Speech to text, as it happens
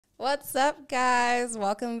What's up, guys?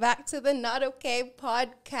 Welcome back to the Not Okay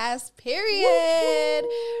podcast, period.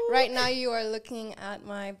 Woo-hoo. Right now, you are looking at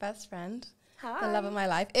my best friend, the love of my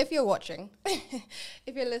life. If you're watching,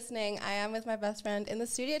 if you're listening, I am with my best friend in the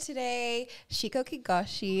studio today, Shiko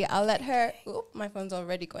Kigochi. I'll let her, my phone's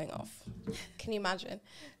already going off. Can you imagine?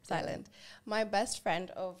 Silent. My best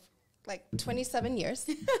friend of like 27 years.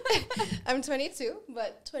 I'm 22,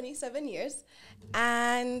 but 27 years.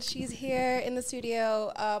 And she's here in the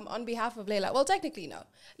studio on behalf of Leila. Well, technically, no.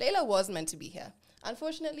 Leila was meant to be here.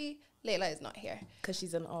 Unfortunately, Leila is not here. Because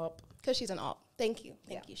she's an op. Thank you.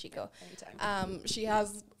 Thank you, Shiko. Anytime. She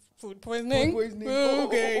has food poisoning.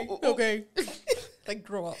 Okay. Like,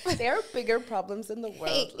 grow up. There are bigger problems in the world.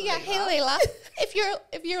 Hey, Leila.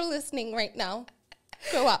 if you're listening right now,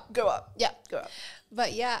 grow up. Go up. Yeah. Go up.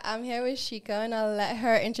 But yeah, I'm here with Shiko, and I'll let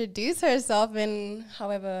her introduce herself in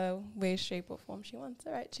however way, shape, or form she wants.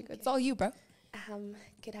 All right, Shiko, okay. It's all you, bro.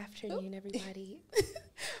 Good afternoon, everybody.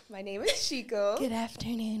 My name is Shiko. Good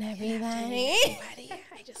afternoon, everybody.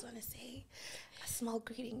 I just want to say a small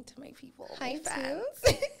greeting to my people. Hi, my fans.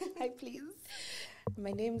 Hi, please.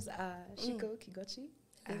 My name's Shiko Kigochi.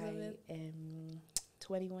 I am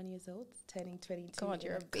 21 years old, turning 22. God,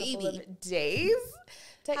 you're a baby. Couple of days.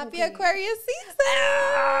 Happy Aquarius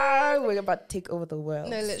season. We're about to take over the world.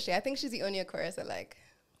 No, literally. I think she's the only Aquarius I like.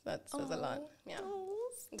 That says a lot. Yeah.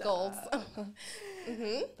 Goals.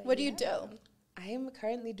 What do you do? I am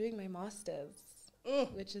currently doing my master's,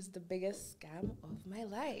 which is the biggest scam of my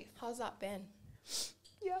life. How's that been?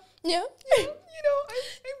 Yeah. I'm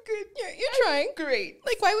good. You're trying. Great.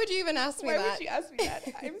 Like, why would you even ask me that? Why would you ask me that?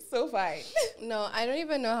 I'm so fine. No, I don't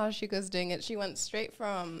even know how Shiko's doing it. She went straight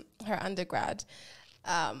from her undergrad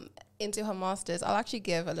into her master's. I'll actually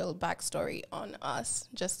give a little backstory on us,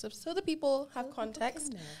 just so the people have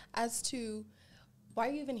context as to why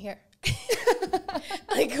are you even here?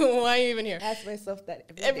 Like, why are you even here? I ask myself that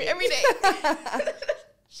every day.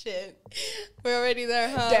 Shit. We're already there,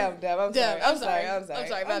 huh? Damn. I'm sorry. I'm sorry,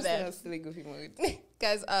 my bad. I'm in a silly, goofy mood.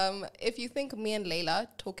 Guys, if you think me and Leila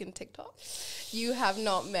talk in TikTok, you have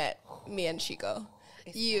not met me and Shiko.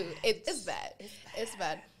 It's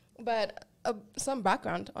bad. But some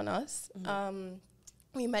background on us.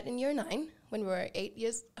 We met in year 9 when we were 8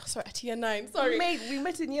 years. Oh, sorry, at year 9. Sorry. We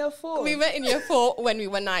met in year 4. We met in year 4 when we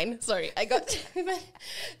were 9. Sorry, I got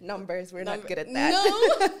numbers. We're not good at that.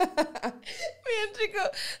 No. Me and Chico,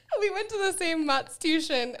 we went to the same maths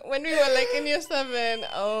tuition when we were like in year 7.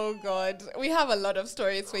 Oh God, we have a lot of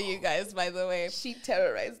stories for you guys, by the way. She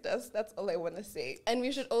terrorized us. That's all I want to say. And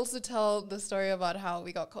we should also tell the story about how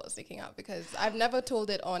we got caught sneaking out, because I've never told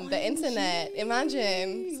it on the internet.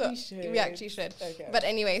 Imagine. So we actually should. Okay. But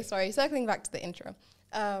anyway, sorry. Circling back to the intro.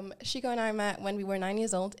 Shiko and I met when we were 9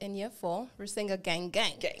 years old in year 4. We're saying a gang.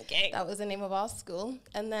 That was the name of our school.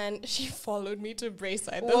 And then she followed me to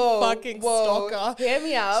Brayside. The fucking stalker. Hear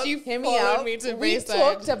me out. She followed me to Brayside. We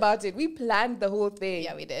talked about it. We planned the whole thing.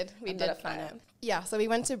 Yeah, we did. We did plan it. Yeah, so we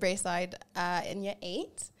went to Brayside in year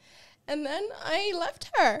 8. And then I left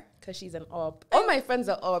her. Because she's an op. All my friends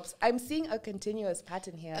are ops. I'm seeing a continuous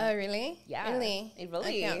pattern here. Oh, really? Yeah. Really?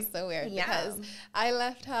 Okay, it's so weird. Yeah. Because I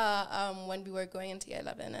left her when we were going into year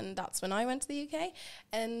 11. And that's when I went to the UK.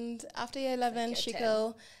 And after year 11,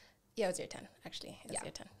 Shiko... Yeah, it was year 10, actually. It was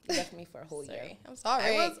year 10. You left me for a whole year. I'm sorry.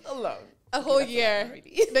 I was alone. A whole year.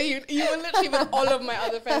 No, you were literally with all of my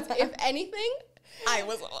other friends. If anything, I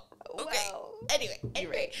was alone. Okay. Wow. Anyway.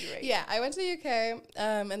 You're right. Yeah, I went to the UK,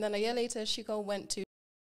 and then a year later, Shiko went to...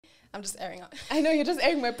 I'm just airing out. I know, you're just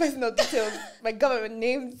airing my personal details, my government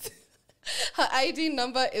names. Her ID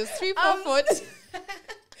number is 344...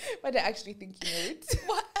 But I actually think you know it.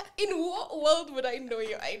 What? In what world would I know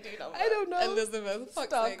your ID number? I don't know. Elizabeth.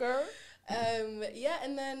 Stalker. Yeah,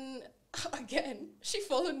 and then... Again, she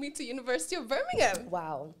followed me to University of Birmingham.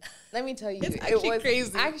 Wow. Let me tell you, it was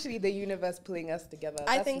crazy. Actually the universe pulling us together.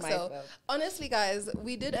 I think so. Fault. Honestly, guys,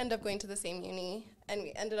 we did end up going to the same uni, and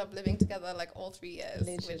we ended up living together like all 3 years,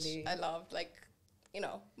 which I loved. Like,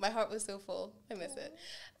 my heart was so full. I miss it.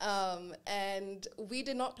 And we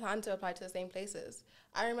did not plan to apply to the same places.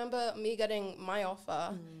 I remember me getting my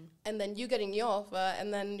offer, and then you getting your offer,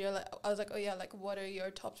 and then I was like, oh yeah, like, what are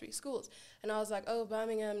your top 3 schools? And I was like, oh,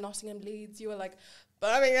 Birmingham, Nottingham, Leeds. You were like,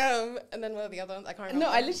 Birmingham. And then what are the other ones? I can't remember.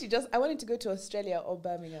 No, I literally I wanted to go to Australia or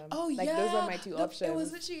Birmingham. Oh, like, yeah. those were my 2 options. It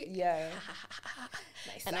was literally... Yeah.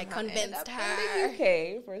 And I convinced her. In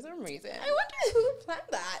the UK for some reason. I wonder who planned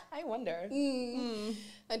that. I wonder.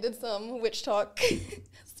 I did some witch talk.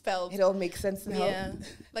 Spelled. It all makes sense now. Yeah.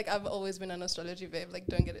 Like, I've always been an astrology babe. Like,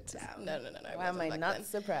 don't get it. No. Why am I not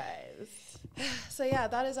surprised? So yeah,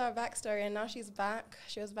 that is our backstory, and now she's back.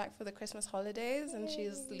 She was back for the Christmas holidays, and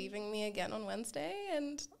she's leaving me again on Wednesday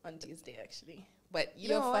and on Tuesday actually. But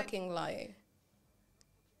you're fucking lying.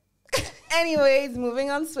 Anyways, moving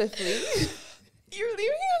on swiftly. You're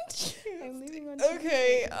leaving on Tuesday. I'm leaving on Tuesday.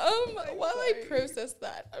 Okay. While I process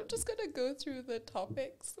that, I'm just gonna go through the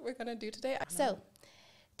topics we're gonna do today. So,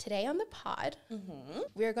 today on the pod,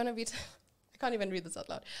 we're gonna be. I can't even read this out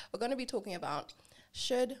loud. We're gonna be talking about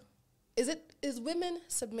is women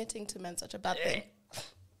submitting to men such a bad thing?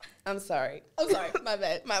 I'm sorry. My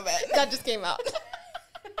bad. That just came out.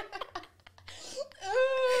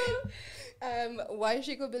 Why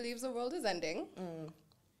Shiko believes the world is ending.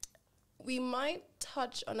 We might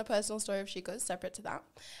touch on a personal story of Shiko's separate to that.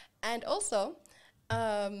 And also,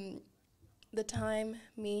 the time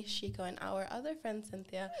me, Shiko, and our other friend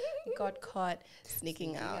Cynthia got caught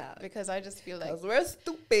sneaking out. Because I just feel like... we're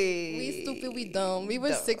stupid. We stupid, we dumb. We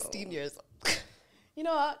were 16 years old. You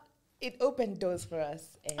know what? It opened doors for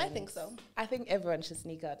us. I think so. I think everyone should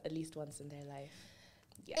sneak out at least once in their life.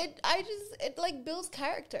 Yeah. It like builds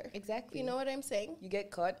character. Exactly. You know what I'm saying? You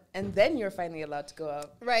get caught and then you're finally allowed to go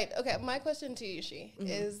out. Right. Okay. My question to you,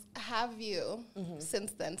 is have you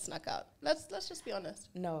since then snuck out? Let's just be honest.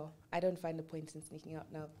 No, I don't find the point in sneaking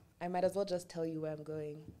out now. I might as well just tell you where I'm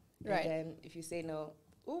going. Right. And then if you say no,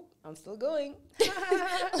 I'm still going.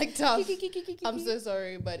 Like tough. I'm so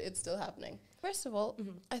sorry, but it's still happening. First of all,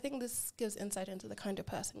 I think this gives insight into the kind of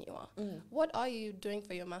person you are. What are you doing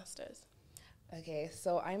for your master's? Okay,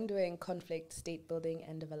 so I'm doing conflict, state building,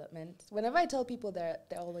 and development. Whenever I tell people, they're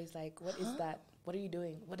always like, what is that? What are you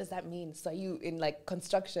doing? What does that mean? So are you in like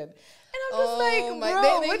construction? And I'm just like,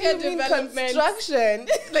 bro, what do you mean construction?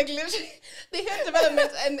 Like literally, they hear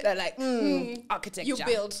development and they're like, architecture. You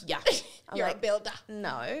build. Yeah. You're a builder.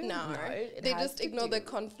 No. They just ignore the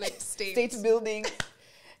conflict state. State building.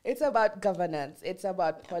 It's about governance. It's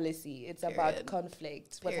about policy. It's about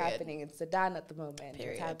conflict. What's happening in Sudan at the moment.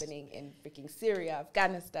 What's happening in freaking Syria,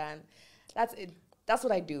 Afghanistan. That's it. That's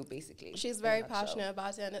what I do, basically. She's very passionate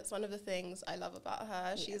about it, and it's one of the things I love about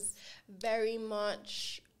her. Yes. She's very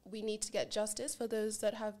much, we need to get justice for those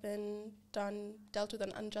that have been dealt with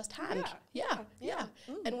an unjust hand. Yeah.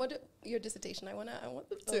 And what your dissertation? I want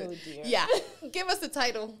them to. Oh dear. Yeah. Give us the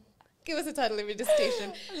title. Give us a title of your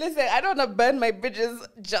dissertation. Listen, I don't want to burn my bridges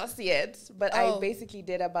just yet, but I basically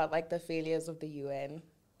did about like the failures of the UN,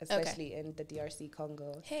 especially in the DRC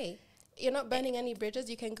Congo. Hey, you're not burning any bridges.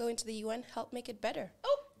 You can go into the UN, help make it better.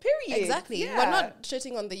 Oh, period. Exactly. Yeah. We're not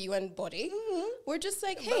shitting on the UN body. We're just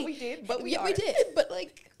like, hey. But we did. But we did. But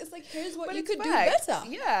like, it's like, here's what you could do better.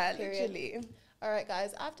 Yeah, literally. All right,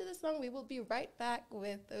 guys, after this song, we will be right back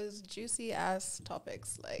with those juicy ass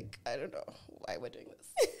topics. Like, I don't know why we're doing this.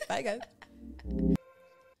 Bye, guys.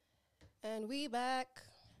 And we back.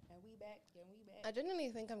 I genuinely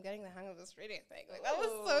think I'm getting the hang of this radio thing. Like, that was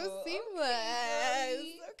so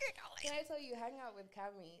seamless. Okay, can I tell you, hang out with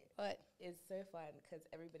Cami is so fun because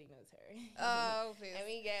everybody knows her. Oh, please. And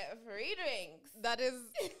we get free drinks. That is,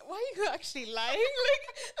 why are you actually lying?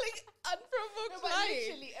 like unprovoked lying.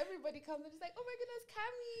 Literally, everybody comes and is like, oh my goodness,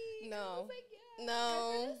 Cami. No. And I was like, yeah.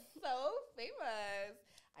 No. So famous.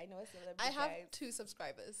 I know a celebrity. I have 2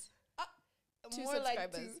 subscribers. 2 more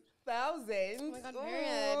subscribers. Like 2,000. Oh my god,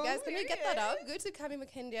 period. Guys, can we get that up? Go to Cami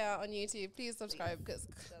McKindia on YouTube. Please subscribe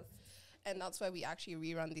and that's why we actually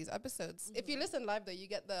rerun these episodes. If you listen live though, you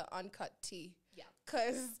get the uncut tea. Yeah.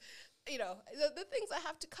 Because, you know, the things I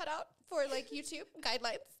have to cut out for like YouTube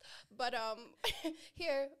guidelines. But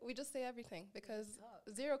here we just say everything because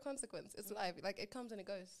zero consequence. It's live. Like it comes and it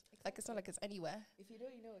goes. Like it's not like it's anywhere. If you know,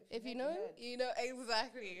 you know. If you know, you know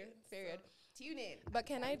exactly. Period. So, tune in. But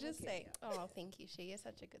can I just say, oh, thank you. She is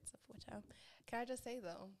such a good supporter. Can I just say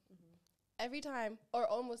though, every time or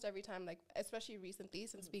almost every time, like especially recently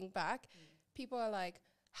since being back, people are like,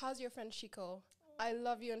 how's your friend Shiko? I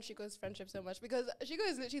love you and Shiko's friendship so much because Shiko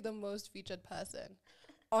is literally the most featured person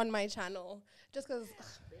on my channel just because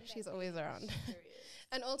she's always around.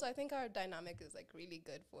 And also I think our dynamic is like really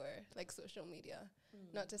good for like social media.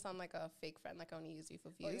 Not to sound like a fake friend, like I only use you for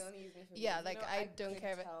views. You only use me for views. Like I don't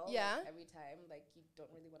care about like every time like you don't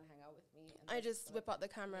really want to hang out with me. And I just whip out the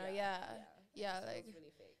camera. Yeah, like it's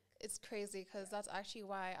really fake. It's crazy because that's actually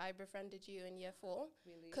why I befriended you in year 4.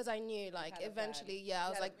 Really? Because I knew like eventually, I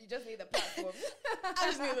was like, you just need the platform. I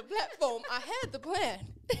just need the platform. I had the plan.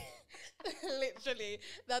 Literally,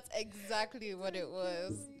 that's exactly what it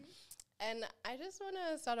was. And I just want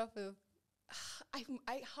to start off with,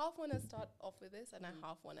 I half want to start off with this and I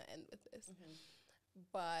half want to end with this.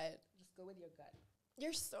 But just go with your gut.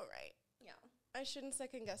 You're so right. Yeah. I shouldn't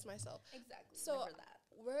second guess myself. Exactly. So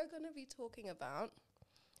we're going to be talking about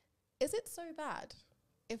is it so bad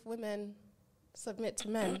if women submit to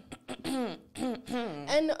men?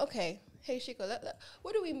 And okay, hey Shiko,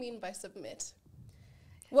 what do we mean by submit?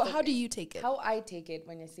 Well, how do you take it? How I take it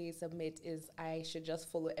when I say submit is I should just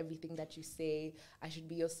follow everything that you say. I should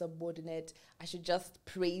be your subordinate. I should just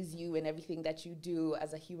praise you and everything that you do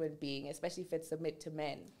as a human being, especially if it's submit to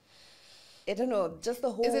men. I don't know, just the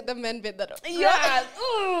whole... Is it the men bit that... Yeah.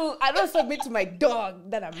 Ooh, I don't submit to my dog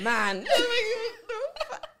than a man.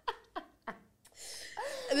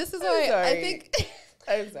 This is why I think...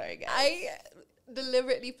 I'm sorry, guys. I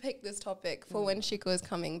deliberately picked this topic for when Shiko is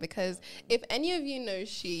coming, because if any of you know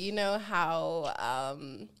you know how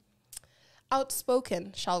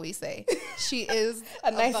outspoken, shall we say, she is.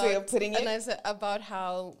 A nice way of putting it. Nice about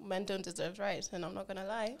how men don't deserve rights, and I'm not gonna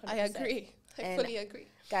lie, 100%. I agree. I fully agree.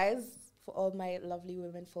 Guys, for all my lovely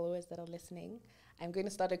women followers that are listening, I'm going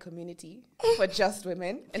to start a community for just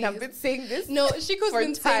women. And I've been saying this. No, Shiko's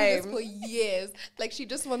been saying this for years. Like, she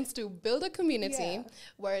just wants to build a community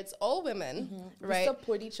where it's all women, right? We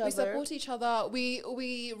support each other. We support each other.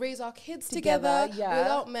 We raise our kids together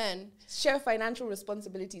without men. Share financial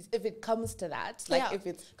responsibilities if it comes to that. Like, if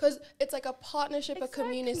it's... Because it's like a partnership, a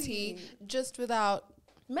community, just without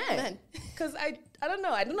men. Because I don't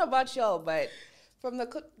know. I don't know about y'all, but... From the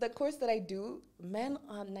course that I do, men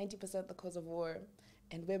are 90% the cause of war,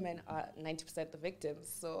 and women are 90% the victims.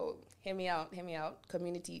 So hear me out.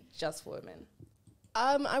 Community just for women.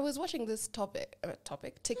 I was watching this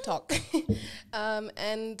TikTok,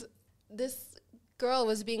 and this girl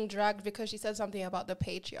was being dragged because she said something about the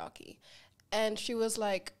patriarchy, and she was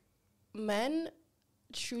like, men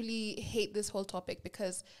truly hate this whole topic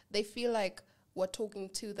because they feel like we're talking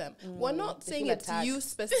to them. We're not saying it's you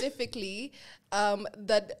specifically,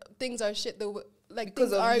 that things are shit.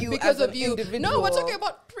 Because of you. No, we're talking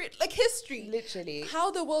about history. Literally, how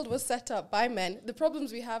the world was set up by men. The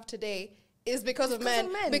problems we have today is because of men.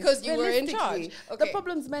 Because you were in charge. Okay. The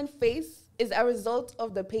problems men face is a result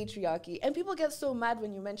of the patriarchy, and people get so mad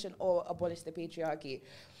when you mention, abolish the patriarchy.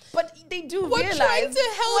 But they do realize we're trying to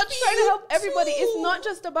help everybody. It's not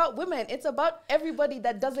just about women. It's about everybody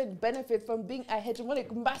that doesn't benefit from being a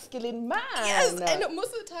hegemonic masculine man. Yes, and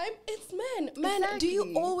most of the time, it's men. Men, do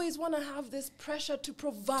you always want to have this pressure to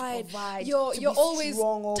provide? You're always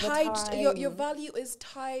tied. Your value is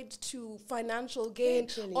tied to financial gain.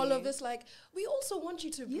 Literally. All of this, we also want you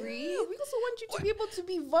to breathe. We also want you to be able to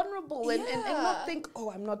be vulnerable and not think,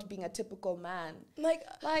 I'm not being a typical man.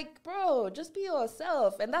 Like, bro, just be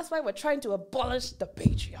yourself. And that's why we're trying to abolish the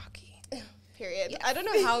patriarchy. Period. Yes. I don't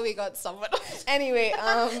know how we got someone. Anyway,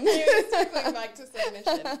 circling back to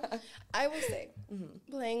submission. I will say,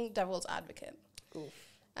 playing devil's advocate. Oof.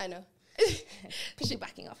 I know.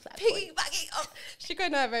 Piggybacking off that. Shiko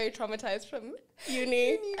and I are very traumatized from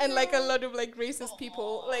uni and a lot of racist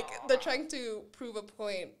people. They're trying to prove a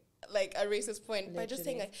point. A racist point. Literally. By just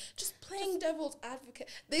saying just playing devil's advocate.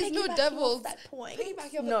 There's no devil's that point.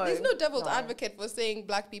 There's no devil's advocate for saying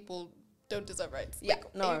black people don't deserve rights. Yeah,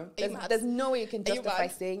 there's no way you can justify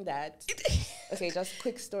saying that. Okay, just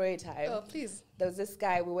quick story time. Oh, please. There was this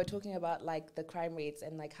guy, we were talking about the crime rates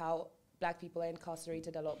and how black people are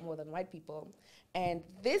incarcerated a lot more than white people. And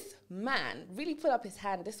this man really put up his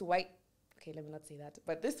hand, this white, okay, let me not say that,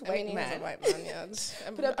 but this white man, he's a white man, yeah.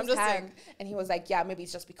 put up his hand and he was like, yeah, maybe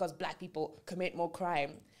it's just because black people commit more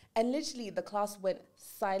crime. And literally the class went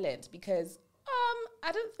silent because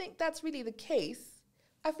I don't think that's really the case.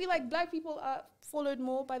 I feel like black people are followed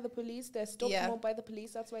more by the police. They're stopped more by the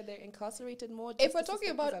police. That's why they're incarcerated more. If we're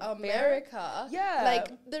talking about America,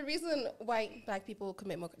 the reason why black people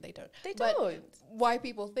commit more, they don't. But why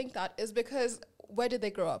people think that is because where did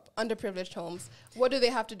they grow up? Underprivileged homes. What do they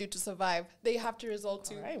have to do to survive? They have to resort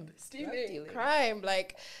to crime.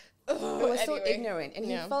 It was so ignorant, and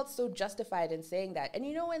he felt so justified in saying that. And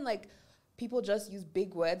you know when people just use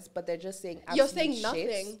big words, but they're just saying absolute You're saying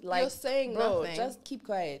nothing. You're saying nothing. Just keep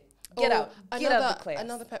quiet. Get out. Get out of the class.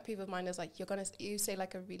 Another pet peeve of mine is you say a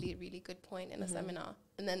really, really good point in a seminar,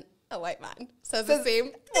 and then a white man says the same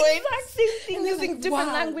point. Exact same thing using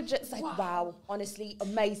different languages. Wow, honestly,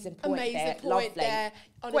 amazing point there.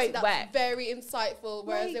 Honestly, that's very insightful.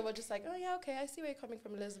 Whereas they were just oh yeah, okay, I see where you're coming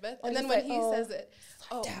from, Elizabeth. And then when he says it,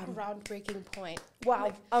 groundbreaking point.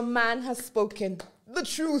 Wow, a man has spoken the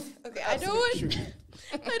truth. Okay, I don't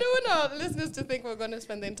want our listeners to think we're going to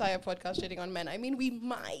spend the entire podcast shitting on men. I mean, we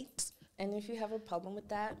might. And if you have a problem with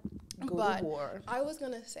that, go to war. I was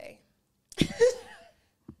going to say...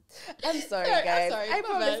 I'm sorry, guys. I'm sorry, I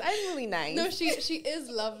promise, I'm really nice. No, she is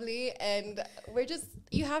lovely, and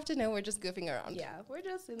you have to know we're just goofing around. Yeah, we're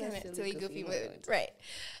just in a silly goofy mood. Right.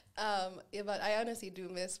 Yeah, but I honestly do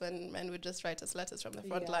miss when men would just write us letters from the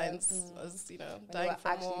front lines, as dying for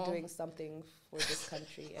actually more. doing something for this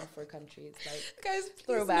country and for countries. Like, guys,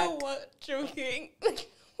 throwback. You know what? Joking.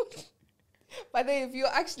 By the way, if you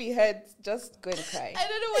actually heard, just go and cry. I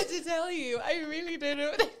don't know what to tell you. I really don't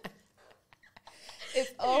know.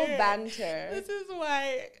 It's all banter. This is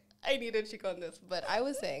why I needed Shiko on this. But I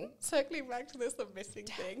was saying, circling back to the submitting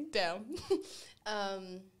thing,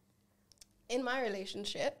 in my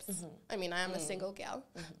relationships, I mean, I am a single gal.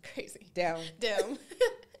 Crazy. Damn.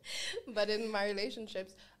 But in my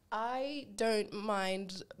relationships, I don't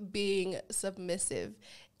mind being submissive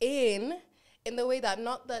in the way that,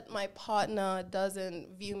 not that my partner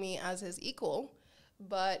doesn't view me as his equal,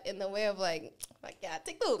 but in the way of like, yeah,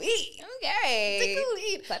 take the lead. Okay. Take the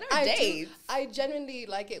lead. Plan our dates. I genuinely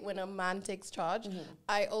like it when a man takes charge.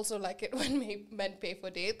 I also like it when men pay for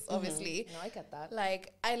dates, obviously. No, I get that.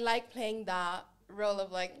 Like, I like playing that role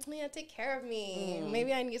of like, yeah, take care of me.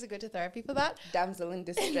 Maybe I need to go to therapy for that. Damsel in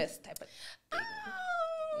distress type of thing.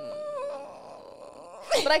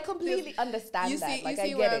 But I completely understand that. Like, I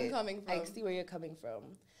get where it. I'm coming from. I see where you're coming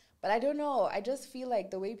from. But I don't know. I just feel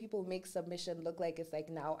like the way people make submission look like it's like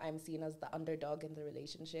now I'm seen as the underdog in the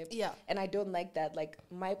relationship. Yeah. And I don't like that. Like,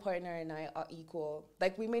 my partner and I are equal.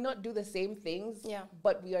 Like, we may not do the same things,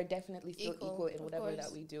 but we are definitely still equal in whatever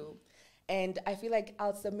that we do. And I feel like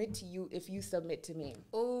I'll submit to you if you submit to me.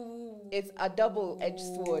 Oh, it's a double-edged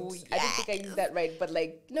sword. Yes. I don't think I used that right, but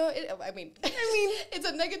like, no, I mean, it's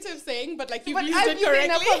a negative saying, but like you've used I've it correctly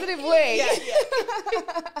in a positive way. Yeah.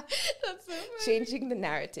 That's so funny. Changing the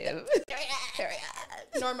narrative.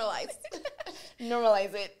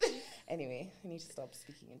 Normalize it. Anyway, I need to stop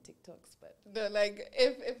speaking in TikToks, but no, like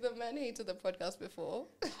if the men hated the podcast before,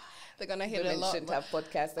 they're gonna hate it a lot. Shouldn't have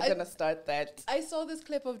podcasts. They're gonna start that. I saw this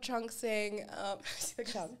clip of Chunks saying,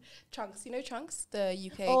 Chunks, you know Chunks, the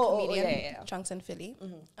UK comedian, Chunks in Philly.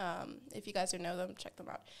 If you guys don't know them, check them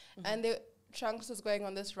out. And Chunks was going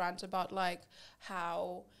on this rant about like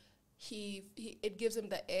how it gives him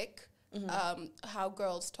the ick, how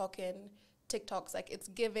girls talk in TikToks, like it's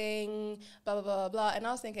giving blah blah blah blah. And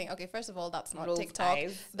I was thinking, okay, first of all, that's not TikTok.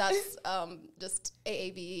 That's just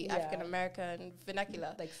AAB, African American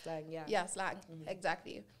vernacular, like slang. Yeah, slang,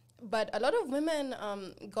 exactly. But a lot of women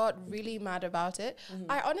got really mad about it.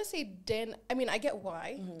 I honestly didn't. I mean, I get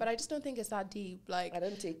why, but I just don't think it's that deep. Like, I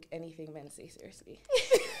don't take anything men say seriously.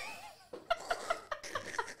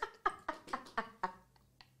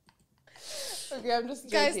 Okay, I'm just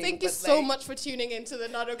joking. Guys, thank you so much for tuning into the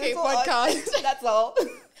Not Okay podcast. That's all.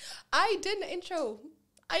 I did an intro.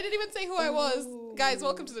 I didn't even say who I was. Guys,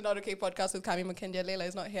 welcome to the Not Okay podcast with Kami McKendia. Leila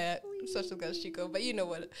is not here. Special guest Shiko, but you know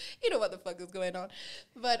what the fuck is going on.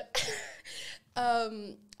 But I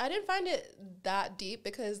didn't find it that deep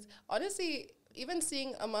because honestly, even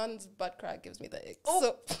seeing a man's butt crack gives me the ick.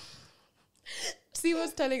 So she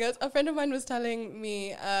was telling us, a friend of mine was telling me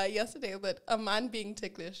yesterday that a man being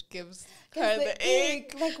ticklish gives her the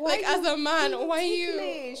ick. Like as a man, why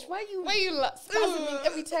you spasming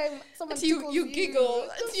every time someone tickles you giggle.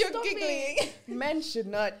 You're giggling. Men should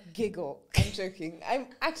not giggle. I'm joking. I'm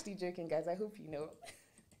actually joking, guys. I hope you know.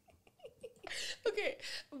 Okay,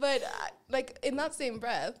 but like in that same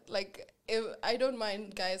breath, like if I don't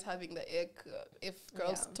mind guys having the ick if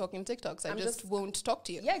girls talking TikToks, I just won't talk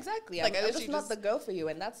to you. Yeah, exactly. Like I'm just not the girl for you,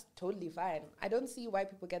 and that's totally fine. I don't see why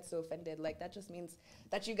people get so offended. Like that just means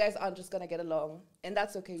that you guys aren't just gonna get along, and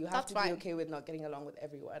that's okay. You have to be okay with not getting along with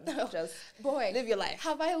everyone. Just live your life.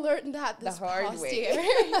 Have I learned that this the hard past way? Year?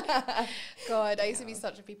 God, I used to be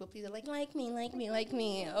such a people pleaser. Like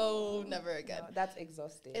me. Oh, never again. No, that's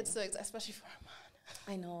exhausting. It's so especially for a man.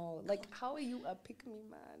 I know. Like, how are you a pick me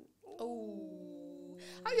man? Oh,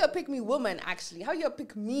 how you a pick me woman? Actually, how you a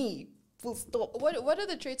pick me? Full stop. What are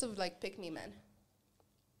the traits of like pick me men?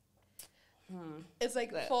 It's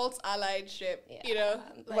like false allyship, you know?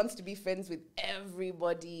 Like, wants to be friends with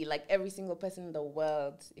everybody, like every single person in the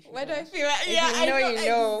world. Why do I feel like, I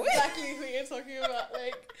know exactly who you're talking about.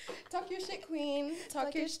 Like, talk your shit, queen.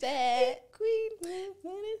 Talk your shit, queen.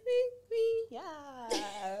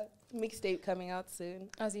 Yeah. Mixtape coming out soon.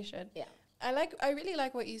 As you should. Yeah. I really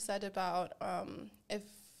like what you said about if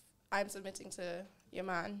I'm submitting to your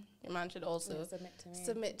man should also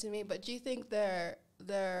submit to me. But do you think there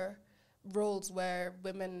are roles where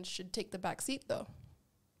women should take the back seat though?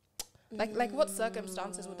 Like what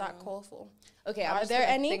circumstances would that call for? Okay, are there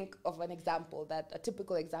any? Think of a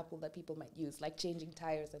typical example that people might use, like changing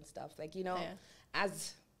tires and stuff. Like, you know,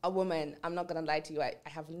 as a woman, I'm not gonna lie to you, I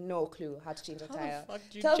have no clue how to change a tire. Fuck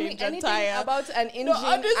do you Tell me change a anything tire? about an engine.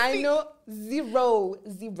 I know zero.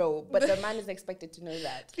 But the man is expected to know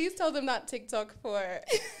that. Please tell them that TikTok for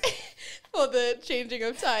for the changing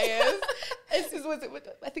of tires. I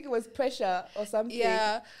think it was pressure or something.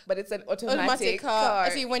 Yeah, but it's an automatic car.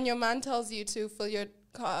 car. See, when your man tells you to fill your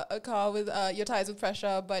car with your tires with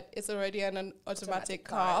pressure, but it's already an automatic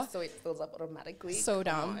car, so it fills up automatically. So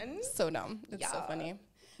dumb. It's so funny.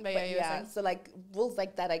 But yeah, so like rules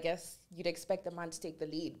like that, I guess you'd expect the man to take the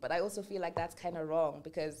lead. But I also feel like that's kind of wrong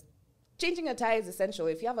because changing a tire is essential.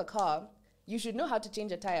 If you have a car, you should know how to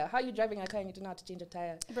change a tire. How are you driving a car and you don't know how to change a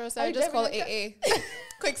tire? Bro, so I just call AA.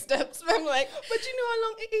 Quick steps. I'm like, but you know how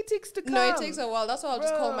long AA takes to come? No, it takes a while. That's why I'll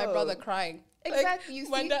just call my brother crying. Exactly. You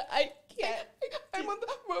see? I can't. I'm on the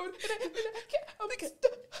road. I'm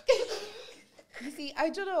stuck. You see, I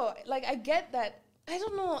don't know. Like, I get that. I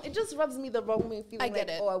don't know. It just rubs me the wrong way, feeling like,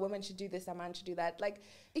 oh, a woman should do this, a man should do that. Like,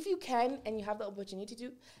 if you can and you have the opportunity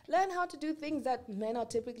to, learn how to do things that men are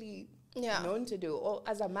typically known to do. Or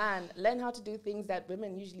as a man, learn how to do things that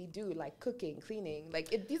women usually do, like cooking, cleaning.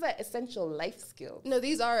 Like, these are essential life skills. No,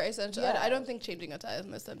 these are essential. Yeah. I don't think changing a tire is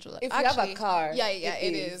an essential. If you have a car. Yeah,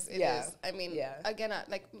 it is. It is. I mean, again,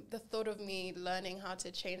 like, the thought of me learning how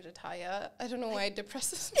to change a tire, I don't know why it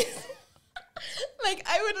depresses me. Like,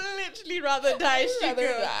 I would literally rather die,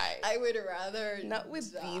 Shiko. I would rather not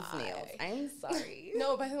with these nails. I'm sorry.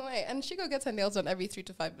 No, by the way, and Shiko gets her nails done every 3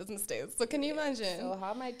 to 5 business days. So can you imagine? So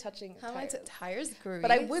how am I touching tires? Great.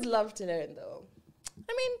 But I would love to learn, though.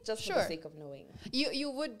 I mean, just for the sake of knowing.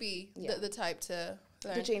 You would be the type to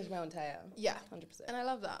learn. To change my own tire. Yeah, 100%. And I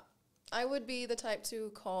love that. I would be the type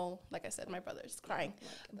to call, like I said, my brother's crying.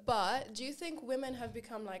 But do you think women have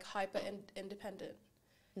become like hyper independent?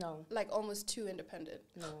 No. Like almost too independent?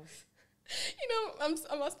 No. You know, I'm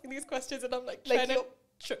asking these questions and I'm like trying to...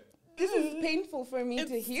 This is painful for me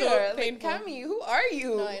to hear. So painful. Like, Cami, who are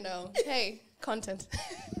you? No, I know. Hey, content.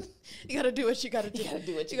 You gotta do what you gotta do. You gotta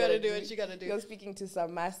do what you gotta do. You're speaking to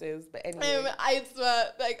some masses, but anyway. I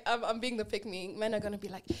swear, like, I'm being the pick-me. Men are gonna be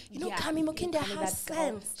like, you know, Cami Mukinde has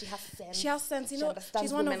sense. She has sense. You know,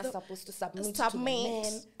 she's one of the... supposed to submit to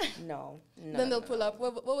men. No. Then they'll pull up.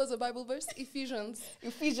 What was the Bible verse? Ephesians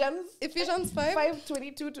 5?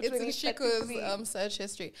 5:22 to 20. It's in Shiko's search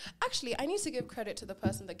history. Actually, I need to give credit to the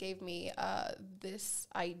person that gave me this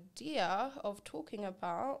idea of talking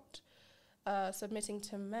about submitting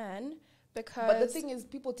to men, because... But the thing is,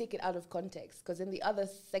 people take it out of context, because in the other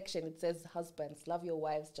section it says, husbands, love your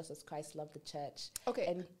wives just as Christ loved the church. Okay,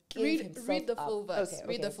 and read the full verse. Okay.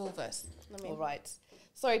 Read the full verse. All right.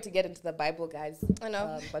 Sorry to get into the Bible, guys. I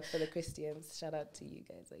know. But for the Christians, shout out to you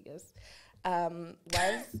guys, I guess.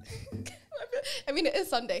 Wives... I mean, it is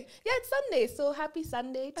Sunday. Yeah, it's Sunday, so happy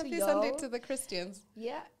Sunday to y'all. Happy Sunday to the Christians.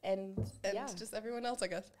 Yeah, and just everyone else, I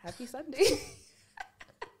guess. Happy Sunday.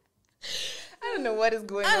 I don't know what is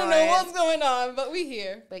going on. I don't know what's going on, but we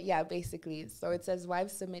here. But yeah, basically. So it says,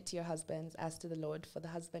 wives, submit to your husbands as to the Lord, for the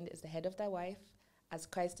husband is the head of their wife, as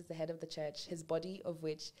Christ is the head of the church, his body, of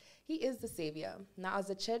which he is the Savior. Now, as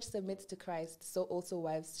the church submits to Christ, so also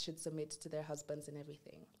wives should submit to their husbands in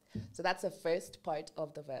everything. So that's the first part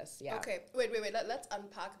of the verse. Yeah. Okay. Wait. Let's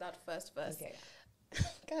unpack that first verse. Okay.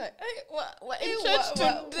 God, what in church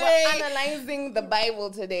today? We're analyzing the Bible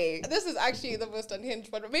today. This is actually the most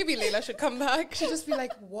unhinged one. Maybe Leila should come back. She'd just be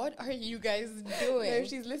like, what are you guys doing? No, if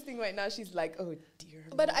she's listening right now, she's like, oh dear.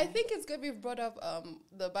 But I think it's good we've brought up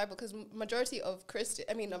the Bible, because majority of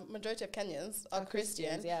Kenyans are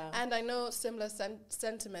Christian. Yeah. And I know similar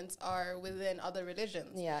sentiments are within other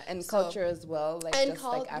religions. Yeah, and culture as well, like and just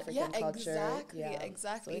like African culture.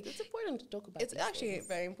 Exactly. So it's important to talk about. It's actually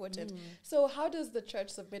very important. So how does the church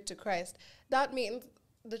submit to Christ? That means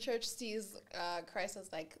the church sees Christ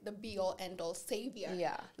as like the be-all end-all savior.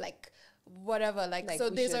 Yeah. Like whatever. Like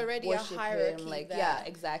so there's already a hierarchy there. Yeah,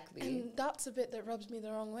 exactly. And that's a bit that rubs me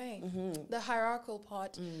the wrong way. The hierarchical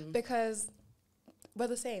part, because we're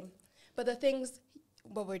the same. But the things,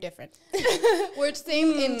 but we're different. We're the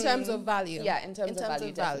same in terms of value. Yeah, in terms of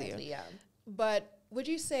value, definitely, yeah. But would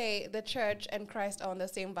you say the church and Christ are on the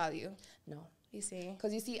same value? No. You see?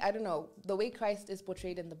 Because you see, I don't know, the way Christ is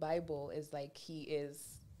portrayed in the Bible is like he is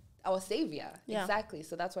our savior. Yeah. Exactly.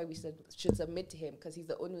 So that's why we should submit to him, because he's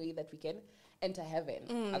the only way that we can enter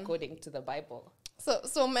heaven, according to the Bible.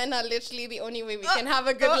 So men are literally the only way we can have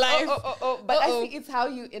a good life. But I think it's how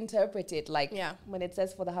you interpret it. Like when it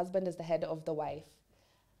says, for the husband is the head of the wife.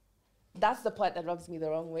 That's the part that rubs me the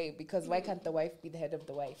wrong way, because why can't the wife be the head of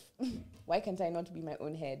the wife? Why can't I not be my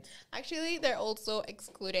own head? Actually, they're also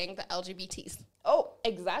excluding the LGBTs. Oh,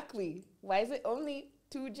 exactly. Why is it only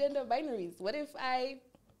 2 gender binaries? What if I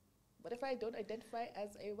What if I don't identify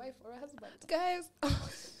as a wife or a husband? Guys,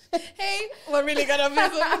 hey, we're really gonna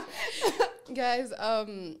miss guys,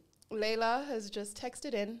 Leila has just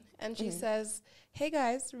texted in and she says, hey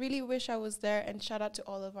guys, really wish I was there, and shout out to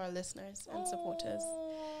all of our listeners and supporters.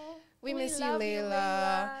 We miss you,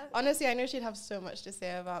 Leila. Honestly, I know she'd have so much to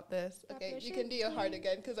say about this. Okay, you can do your heart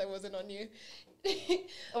again because I wasn't on you.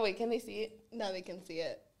 Oh wait, can they see it? Now they can see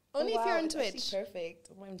it. Only if you're on Twitch. Perfect.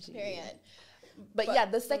 OMG. Period. But yeah,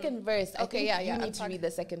 the second verse. I think yeah. You need to read the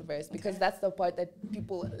second verse because that's the part that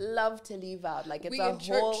people love to leave out. Like it's a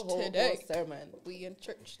whole sermon. We in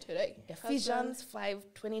church today. Ephesians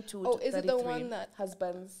 5:22. Oh, is it the one that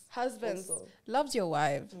husbands also. Loves your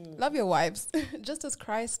wives, love your wives, just as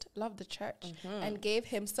Christ loved the church and gave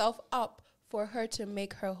himself up for her to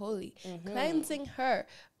make her holy, cleansing her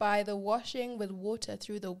by the washing with water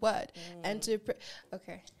through the word, and to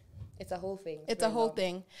okay. It's a whole thing. It's a whole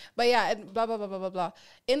thing. But yeah, and blah, blah, blah, blah, blah, blah.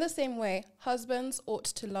 In the same way, husbands ought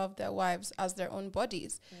to love their wives as their own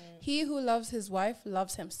bodies. He who loves his wife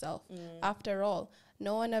loves himself. After all,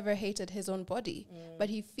 no one ever hated his own body, but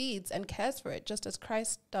he feeds and cares for it, just as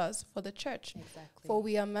Christ does for the church. Exactly. For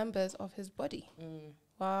we are members of his body.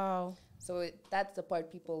 Wow. So that's the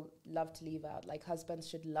part people love to leave out. Like husbands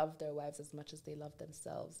should love their wives as much as they love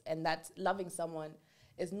themselves. And that's loving someone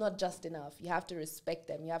is not just enough. You have to respect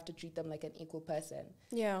them. You have to treat them like an equal person.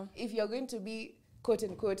 Yeah. If you're going to be, quote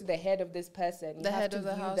unquote, the head of this person, you the have head to of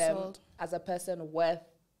the view household them as a person worth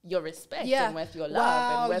your respect and worth your love.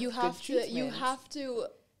 Wow, and worth you have good to treatment. You have to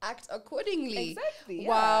act accordingly. Exactly.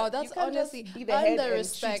 Wow, yeah. that's you honestly just be the head under and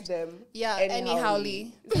respect. Treat them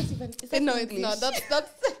anyhowly. Is that No, English? it's not.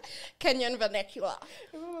 That's Kenyan vernacular.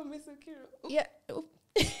 Remember Miss Okiro? Yeah. Oop.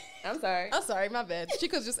 I'm sorry, my bad.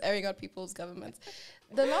 Chico's just airing out people's governments.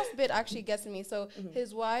 The last bit actually gets me. So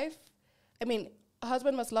his wife, a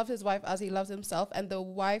husband must love his wife as he loves himself, and the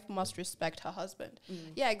wife must respect her husband.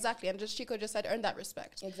 Yeah, exactly. And just Chico just said, earn that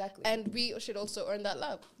respect. Exactly. And we should also earn that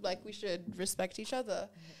love. Like, we should respect each other.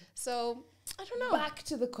 So, I don't know. Back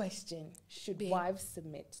to the question, should wives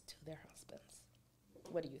submit to their husbands?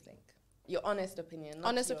 What do you think? Your honest opinion.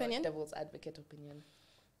 Not your opinion? Devil's advocate opinion.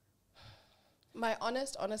 My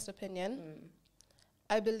honest opinion,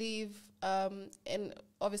 I believe, in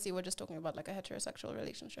obviously we're just talking about like a heterosexual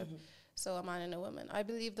relationship, so a man and a woman. I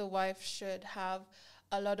believe the wife should have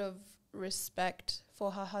a lot of respect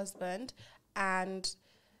for her husband, and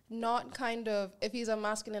not kind of, if he's a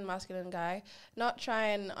masculine guy, not try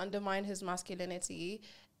and undermine his masculinity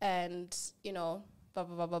and, blah,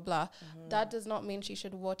 blah, blah, blah, blah. That does not mean she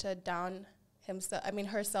should water down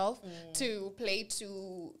herself to play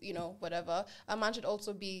to, whatever. A man should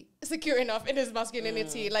also be secure enough in his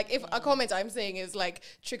masculinity. Like, if a comment I'm saying is like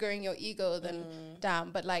triggering your ego, then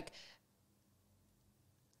damn. But like,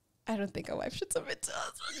 I don't think a wife should submit to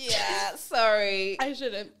us. Yeah, sorry. I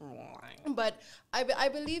shouldn't. But I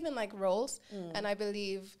believe in like roles, and I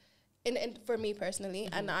believe in for me personally,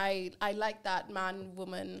 and I like that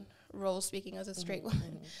man-woman role, speaking as a straight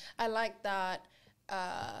woman. I like that,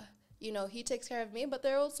 he takes care of me, but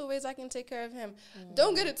there are also ways I can take care of him.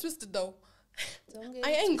 Don't get it twisted though.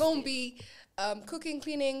 I ain't gonna be cooking,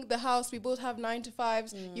 cleaning the house. We both have 9 to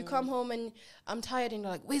 5s. You come home and I'm tired and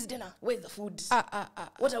you're like, where's dinner? Where's the food?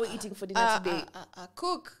 What are we eating for dinner today?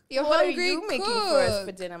 Cook. You're what hungry. What are you making for us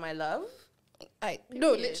for dinner, my love?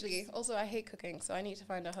 No, literally. Also, I hate cooking, so I need to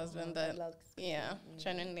find a husband that,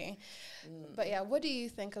 genuinely. But yeah, what do you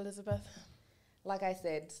think, Elizabeth? Like I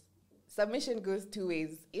said, submission goes 2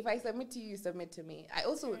 ways. If I submit to you, you submit to me. I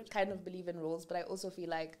also kind of believe in roles, but I also feel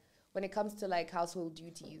like when it comes to like household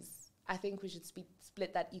duties, I think we should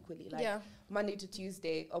split that equally. Like Monday to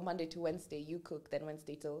Tuesday or Monday to Wednesday, you cook, then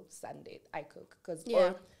Wednesday till Sunday, I cook.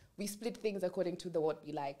 Or we split things according to what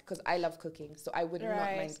we like. Because I love cooking, so I would not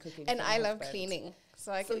mind cooking. And I love cleaning,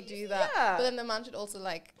 so I could do that. But then the man should also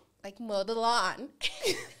like mow the lawn.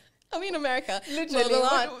 America, literally, mow the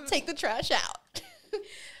lawn, take the trash out.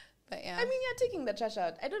 But yeah. Taking the trash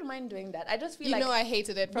out. I don't mind doing that. I just feel like... I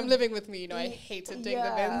hated it. From living with me, I hated doing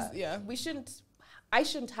the bins. Yeah. I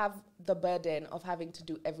shouldn't have the burden of having to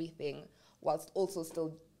do everything whilst also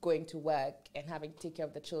still going to work and having to take care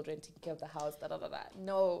of the children, take care of the house,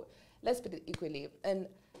 No, let's put it equally. And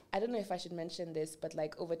I don't know if I should mention this, but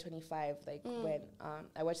like over 25, when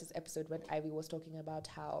I watched this episode when Ivy was talking about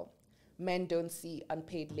how men don't see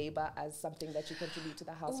unpaid labor as something that you contribute to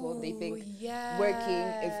the household. They think working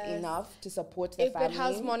is enough to support the family. If it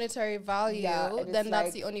has monetary value, then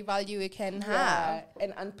that's the only value it can have.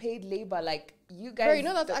 And unpaid labor, like you guys Bro, you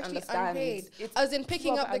know that's don't actually understand. unpaid. It's As in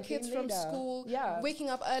picking up the unpaid kids from labor. school, Yeah. waking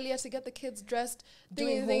up earlier to get the kids dressed,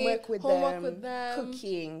 doing doing homework with them,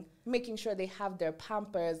 cooking, making sure they have their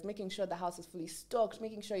Pampers, making sure the house is fully stocked,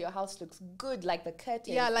 making sure your house looks good, like the curtains.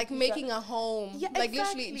 Yeah, like making a home. Yeah, like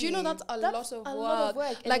exactly. literally, do you know that's a lot of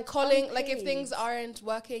work? and Like it's calling, like if unpaid. things aren't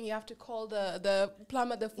working, you have to call the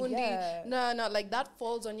plumber, the fundi. Yeah. No, like that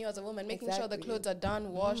falls on you as a woman, making sure the Exactly. clothes are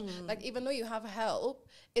done, washed. Like even though you have help,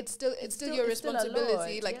 it's still your it's still a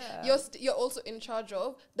responsibility. lot, Like yeah. you're also in charge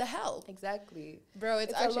of the help. Exactly. Bro,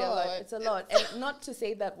 it's actually a lot. It's a lot. And not to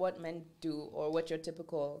say that what men do or what your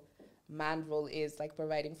typical man role is, like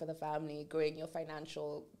providing for the family, growing your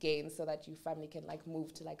financial gains so that your family can like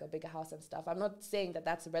move to like a bigger house and stuff. I'm not saying that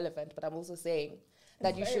that's irrelevant, but I'm also saying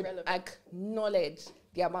that you should acknowledge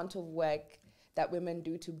the amount of work that women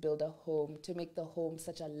do to build a home, to make the home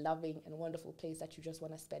such a loving and wonderful place that you just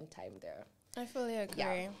want to spend time there. I fully agree.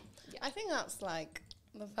 Yeah. I think that's like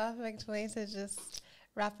the perfect way to just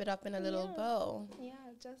wrap it up in a little bow. Yeah,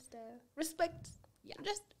 just Respect. Yeah.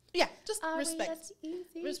 Just respect.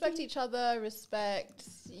 Respect each other, respect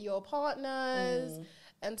your partners.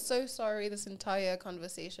 And so sorry this entire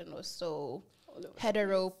conversation was so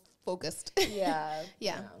hetero focused. Yeah.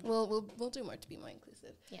 We'll do more to be more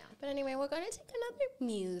inclusive. Yeah. But anyway, we're gonna take another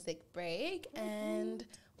music break, and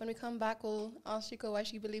when we come back, we'll ask Shiko why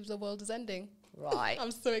she believes the world is ending. Right.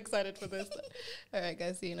 I'm so excited for this. All right,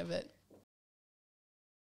 guys, see you in a bit.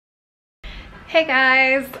 Hey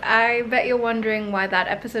guys, I bet you're wondering why that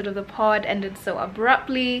episode of the pod ended so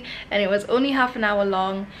abruptly and it was only half an hour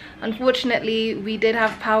long. Unfortunately, we did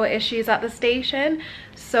have power issues at the station,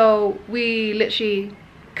 so we literally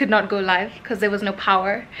could not go live because there was no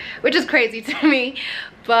power, which is crazy to me.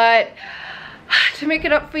 But to make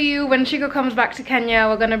it up for you, when Shiko comes back to Kenya,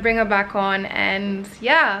 we're gonna bring her back on. And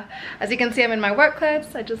yeah, as you can see, I'm in my work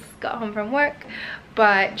clothes. I just got home from work,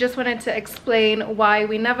 but just wanted to explain why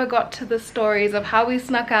we never got to the stories of how we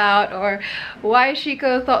snuck out or why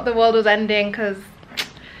Shiko thought the world was ending, because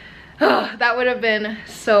that would have been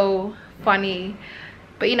so funny.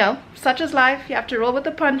 But you know, such is life. You have to roll with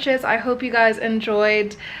the punches. I hope you guys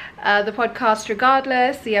enjoyed the podcast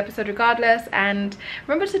regardless, the episode regardless, and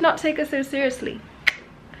remember to not take us so seriously.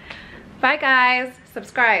 Bye guys.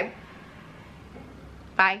 Subscribe.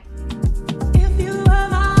 Bye.